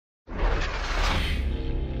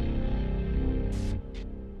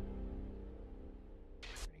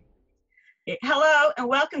Hello and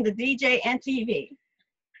welcome to DJNTV.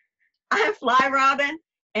 I'm Fly Robin,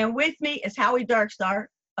 and with me is Howie Darkstar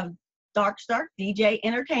of Darkstar DJ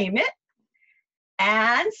Entertainment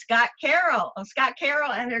and Scott Carroll of Scott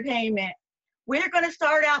Carroll Entertainment. We're going to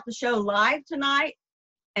start out the show live tonight,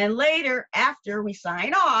 and later, after we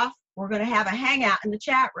sign off, we're going to have a hangout in the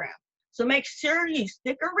chat room. So make sure you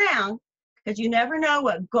stick around, because you never know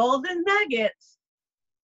what golden nuggets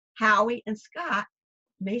Howie and Scott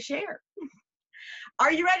may share.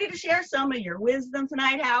 Are you ready to share some of your wisdom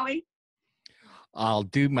tonight, Howie? I'll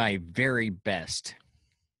do my very best.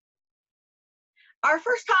 Our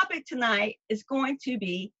first topic tonight is going to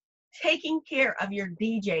be taking care of your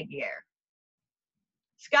DJ gear.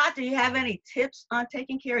 Scott, do you have any tips on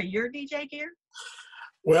taking care of your DJ gear?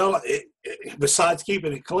 Well, besides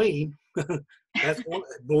keeping it clean,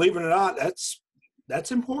 believe it or not,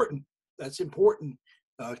 that's important. That's important.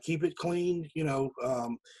 Keep it clean.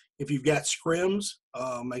 If you've got scrims,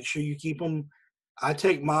 make sure you keep them. I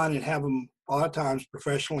take mine and have them a lot of times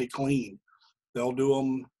professionally cleaned. They'll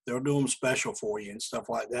do them special for you and stuff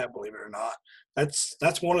like that. Believe it or not,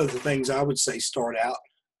 that's one of the things I would say start out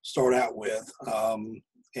with,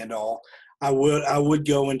 and all. I would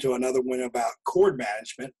go into another one about cord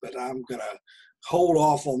management, but I'm gonna hold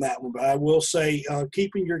off on that one. But I will say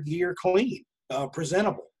keeping your gear clean,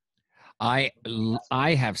 presentable. I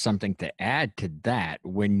have something to add to that.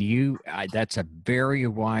 That's a very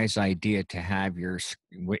wise idea to have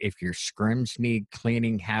if your scrims need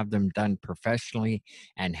cleaning, have them done professionally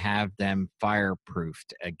and have them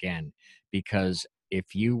fireproofed again. Because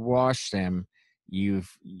if you wash them,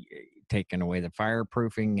 you've taken away the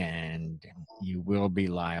fireproofing and you will be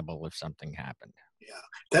liable if something happened. Yeah,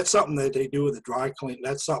 that's something that they do with the dry clean.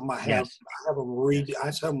 That's something I have. Yes. I have them read. I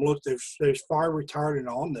have them look. There's fire retardant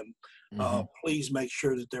on them. Mm-hmm. Please make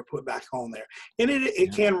sure that they're put back on there. And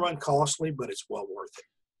it can run costly, but it's well worth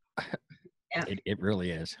it. Yeah. It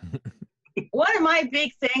really is. One of my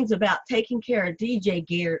big things about taking care of DJ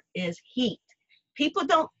gear is heat. People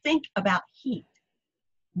don't think about heat.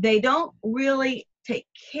 They don't really take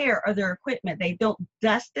care of their equipment. They don't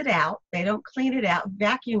dust it out. They don't clean it out,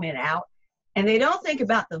 vacuum it out. And they don't think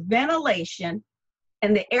about the ventilation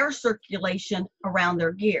and the air circulation around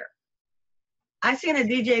their gear. I seen a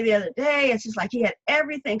DJ the other day. It's just like he had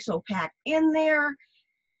everything so packed in there.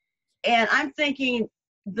 And I'm thinking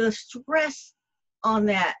the stress on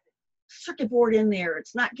that circuit board in there,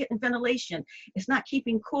 it's not getting ventilation. It's not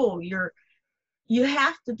keeping cool. You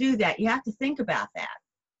have to do that. You have to think about that.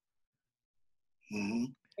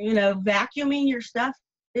 Mm-hmm. Vacuuming your stuff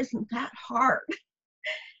isn't that hard.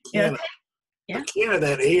 Yeah. A can of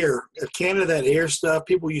that air stuff.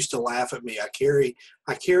 People used to laugh at me. I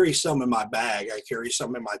carry some in my bag. I carry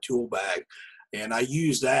some in my tool bag, and I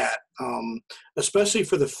use that, especially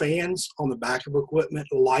for the fans on the back of equipment,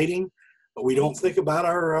 lighting. But we don't think about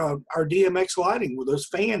our DMX lighting with those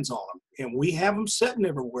fans on them, and we have them sitting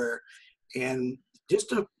everywhere. And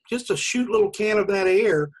just a shoot little can of that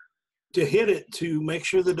air to hit it to make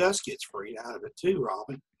sure the dust gets freed out of it too,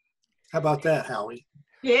 Robin. How about that, Howie?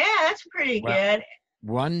 Yeah, that's pretty good.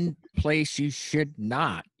 One place you should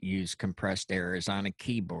not use compressed air is on a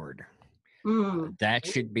keyboard. That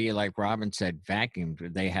should be, like Robin said,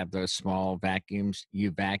 vacuumed. They have those small vacuums.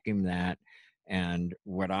 You vacuum that. And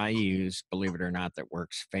what I use, believe it or not, that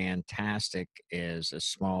works fantastic is a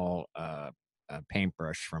small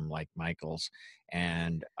paintbrush from like Michael's.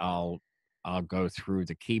 And I'll go through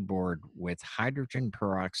the keyboard with hydrogen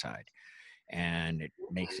peroxide. And it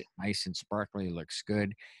makes it nice and sparkly, looks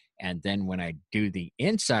good. And then when I do the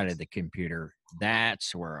inside of the computer,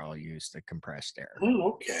 that's where I'll use the compressed air. Oh,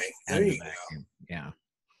 okay. There you go. Yeah.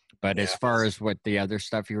 But as far as what the other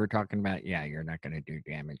stuff you were talking about, you're not going to do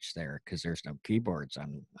damage there because there's no keyboards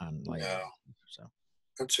on later. No. So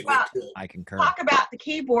that's a good tip. I concur. Talk about the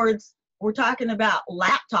keyboards. We're talking about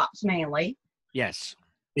laptops mainly. Yes.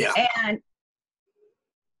 Yeah. And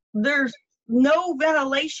there's no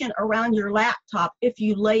ventilation around your laptop if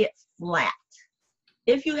you lay it flat.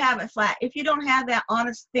 If you have it flat, if you don't have that on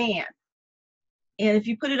a stand, and if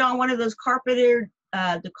you put it on one of those carpeted,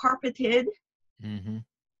 Mm-hmm.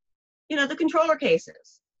 The controller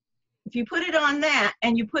cases. If you put it on that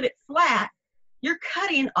and you put it flat, you're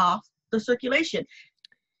cutting off the circulation.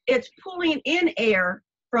 It's pulling in air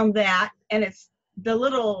from that, and it's the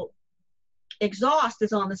little exhaust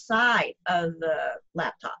is on the side of the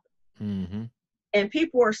laptop. Mm-hmm. And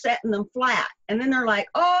people are setting them flat. And then they're like,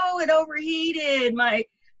 oh, it overheated. My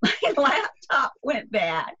laptop went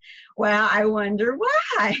bad. Well, I wonder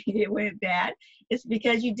why it went bad. It's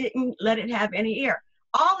because you didn't let it have any air.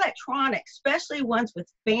 All electronics, especially ones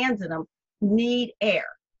with fans in them, need air.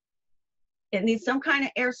 It needs some kind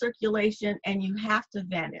of air circulation, and you have to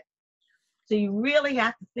vent it. So you really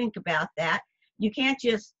have to think about that. You can't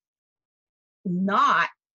just not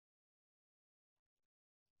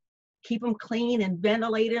keep them clean and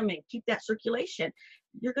ventilate them and keep that circulation.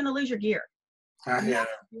 You're going to lose your gear. I had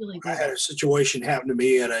a situation happen to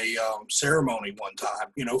me at a ceremony one time.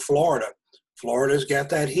 You know, Florida's got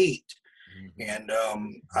that heat. And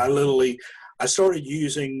I started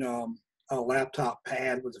using a laptop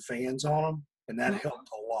pad with the fans on them, and that helped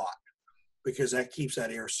a lot because that keeps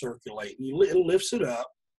that air circulating. It lifts it up,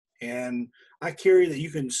 and I carry that. You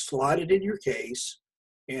can slide it in your case,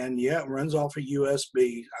 and it runs off a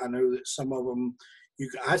USB. I know that some of them,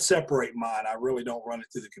 I separate mine. I really don't run it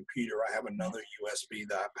through the computer. I have another USB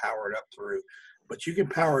that I power it up through, but you can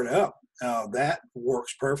power it up. That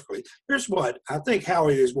works perfectly. Here's what I think,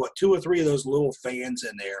 Howie, there's 2 or 3 of those little fans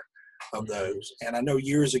in there of those. And I know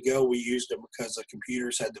years ago we used them because the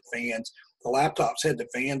computers had the fans. The laptops had the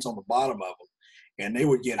fans on the bottom of them, and they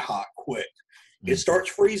would get hot quick. It starts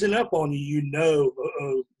freezing up on you,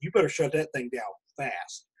 you better shut that thing down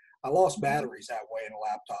fast. I lost batteries that way in the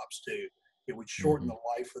laptops too. It would shorten the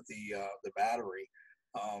life of the battery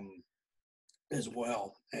as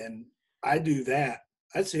well. And I do that.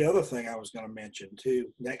 That's the other thing I was going to mention too.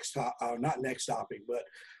 Not next topic, but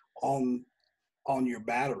on your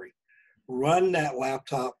battery. Run that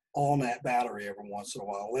laptop on that battery every once in a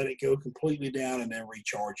while. Let it go completely down and then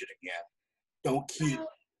recharge it again. Don't keep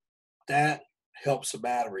that. Helps the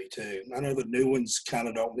battery too. I know the new ones kind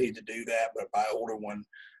of don't need to do that, but my older one,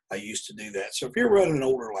 I used to do that. So if you're running an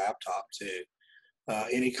older laptop too,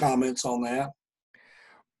 any comments on that?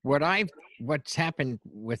 What's happened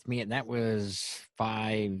with me, and that was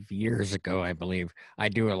 5 years ago, I believe. I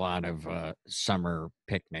do a lot of summer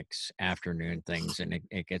picnics, afternoon things, and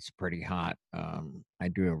it gets pretty hot. I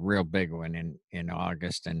do a real big one in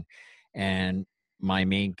August, and my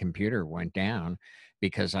main computer went down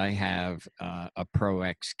because I have a Pro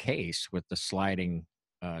X case with the sliding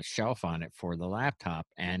shelf on it for the laptop,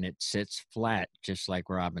 and it sits flat, just like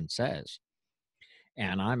Robin says.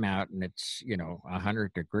 And I'm out and it's,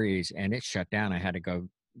 100 degrees and it shut down. I had to go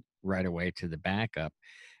right away to the backup.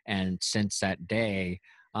 And since that day,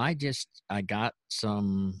 I got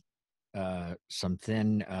some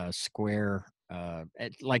thin square,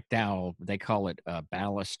 like dowel, they call it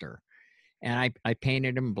baluster. And I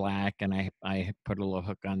painted them black, and I put a little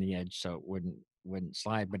hook on the edge so it wouldn't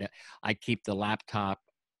slide. But I keep the laptop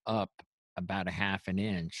up about a half an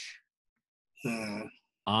inch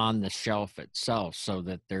on the shelf itself so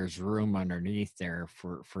that there's room underneath there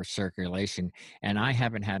for circulation. And I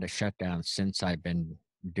haven't had a shutdown since I've been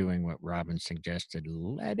doing what Robin suggested,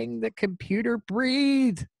 letting the computer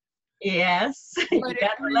breathe. Yes, you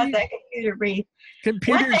got to let that computer breathe.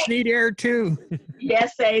 Computers need air too.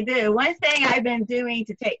 Yes, they do. One thing I've been doing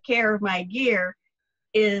to take care of my gear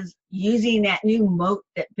is using that new moat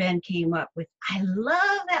that Ben came up with. I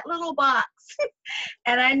love that little box.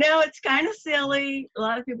 And I know it's kind of silly. A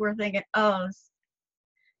lot of people are thinking, oh,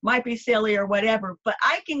 might be silly or whatever, but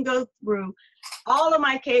I can go through all of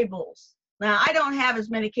my cables. Now, I don't have as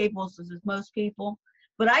many cables as most people,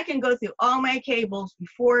 but I can go through all my cables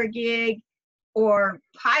before a gig or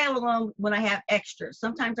pile them when I have extras.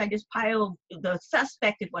 Sometimes I just pile the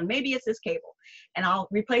suspected one. Maybe it's this cable, and I'll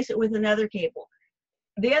replace it with another cable.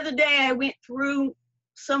 The other day, I went through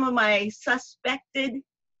some of my suspected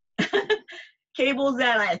cables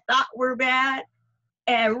that I thought were bad,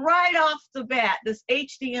 and right off the bat, this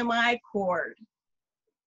HDMI cord,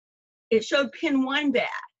 it showed pin 1 bad.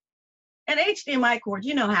 And HDMI cords,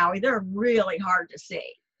 Howie, they're really hard to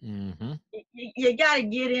see. Mm-hmm. You got to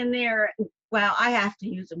get in there. Well, I have to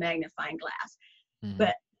use a magnifying glass. Mm-hmm.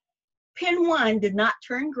 But pin 1 did not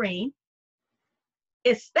turn green.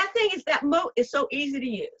 That moat is so easy to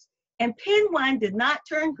use. And pin 1 did not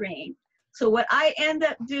turn green. So what I end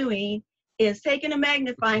up doing is taking a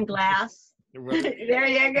magnifying glass. There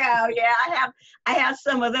you go. Yeah, I have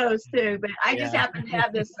some of those too, but I just happen to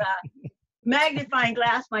have this magnifying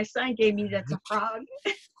glass my son gave me that's a frog.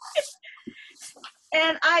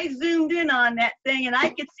 And I zoomed in on that thing, and I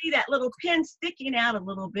could see that little pin sticking out a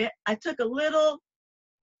little bit. I took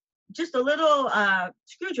just a little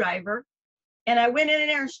screwdriver, and I went in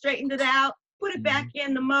there and straightened it out, put it back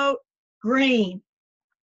in the moat, green.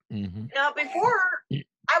 Mm-hmm. Now, before,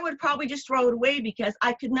 I would probably just throw it away because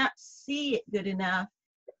I could not see it good enough.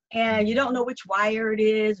 And you don't know which wire it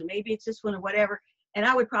is, or maybe it's this one or whatever. And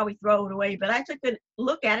I would probably throw it away. But I took a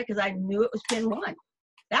look at it because I knew it was pin 1.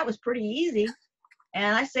 That was pretty easy.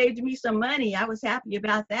 And I saved me some money. I was happy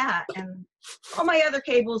about that. And all my other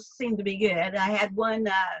cables seemed to be good. I had one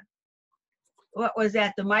what was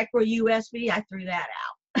that? The micro USB. I threw that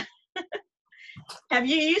out. Have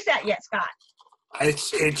you used that yet, Scott? I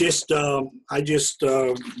just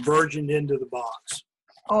virgined into the box.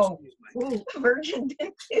 Oh, ooh, virgined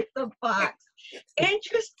into the box.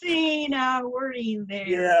 Interesting wording there.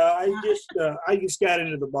 Yeah, I just got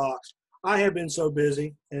into the box. I have been so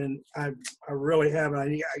busy, and I really haven't.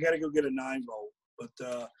 I got to go get a 9-volt. But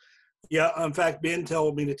yeah, in fact, Ben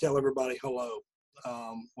told me to tell everybody hello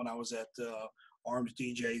when I was at Arms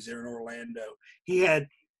DJs there in Orlando.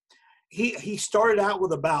 He started out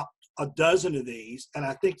with about a dozen of these, and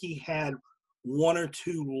I think he had 1 or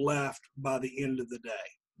 2 left by the end of the day.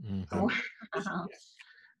 Mm-hmm.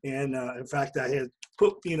 And in fact, I had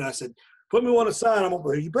I said, put me one aside. I'm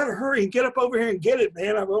over. You better hurry and get up over here and get it,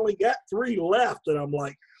 man. I've only got 3 left. And I'm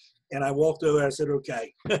like, and I walked over. I said,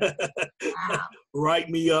 okay, write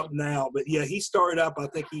me up now. But yeah, he started up. I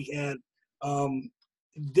think he had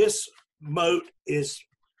this moat is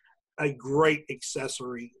a great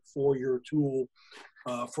accessory for your tool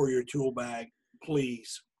bag.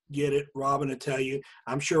 Please get it. Robin will tell you.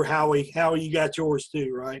 I'm sure Howie, you got yours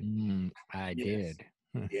too, right? I Yes. did.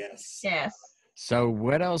 Yes. Yes. So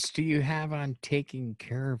what else do you have on taking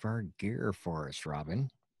care of our gear for us, Robin?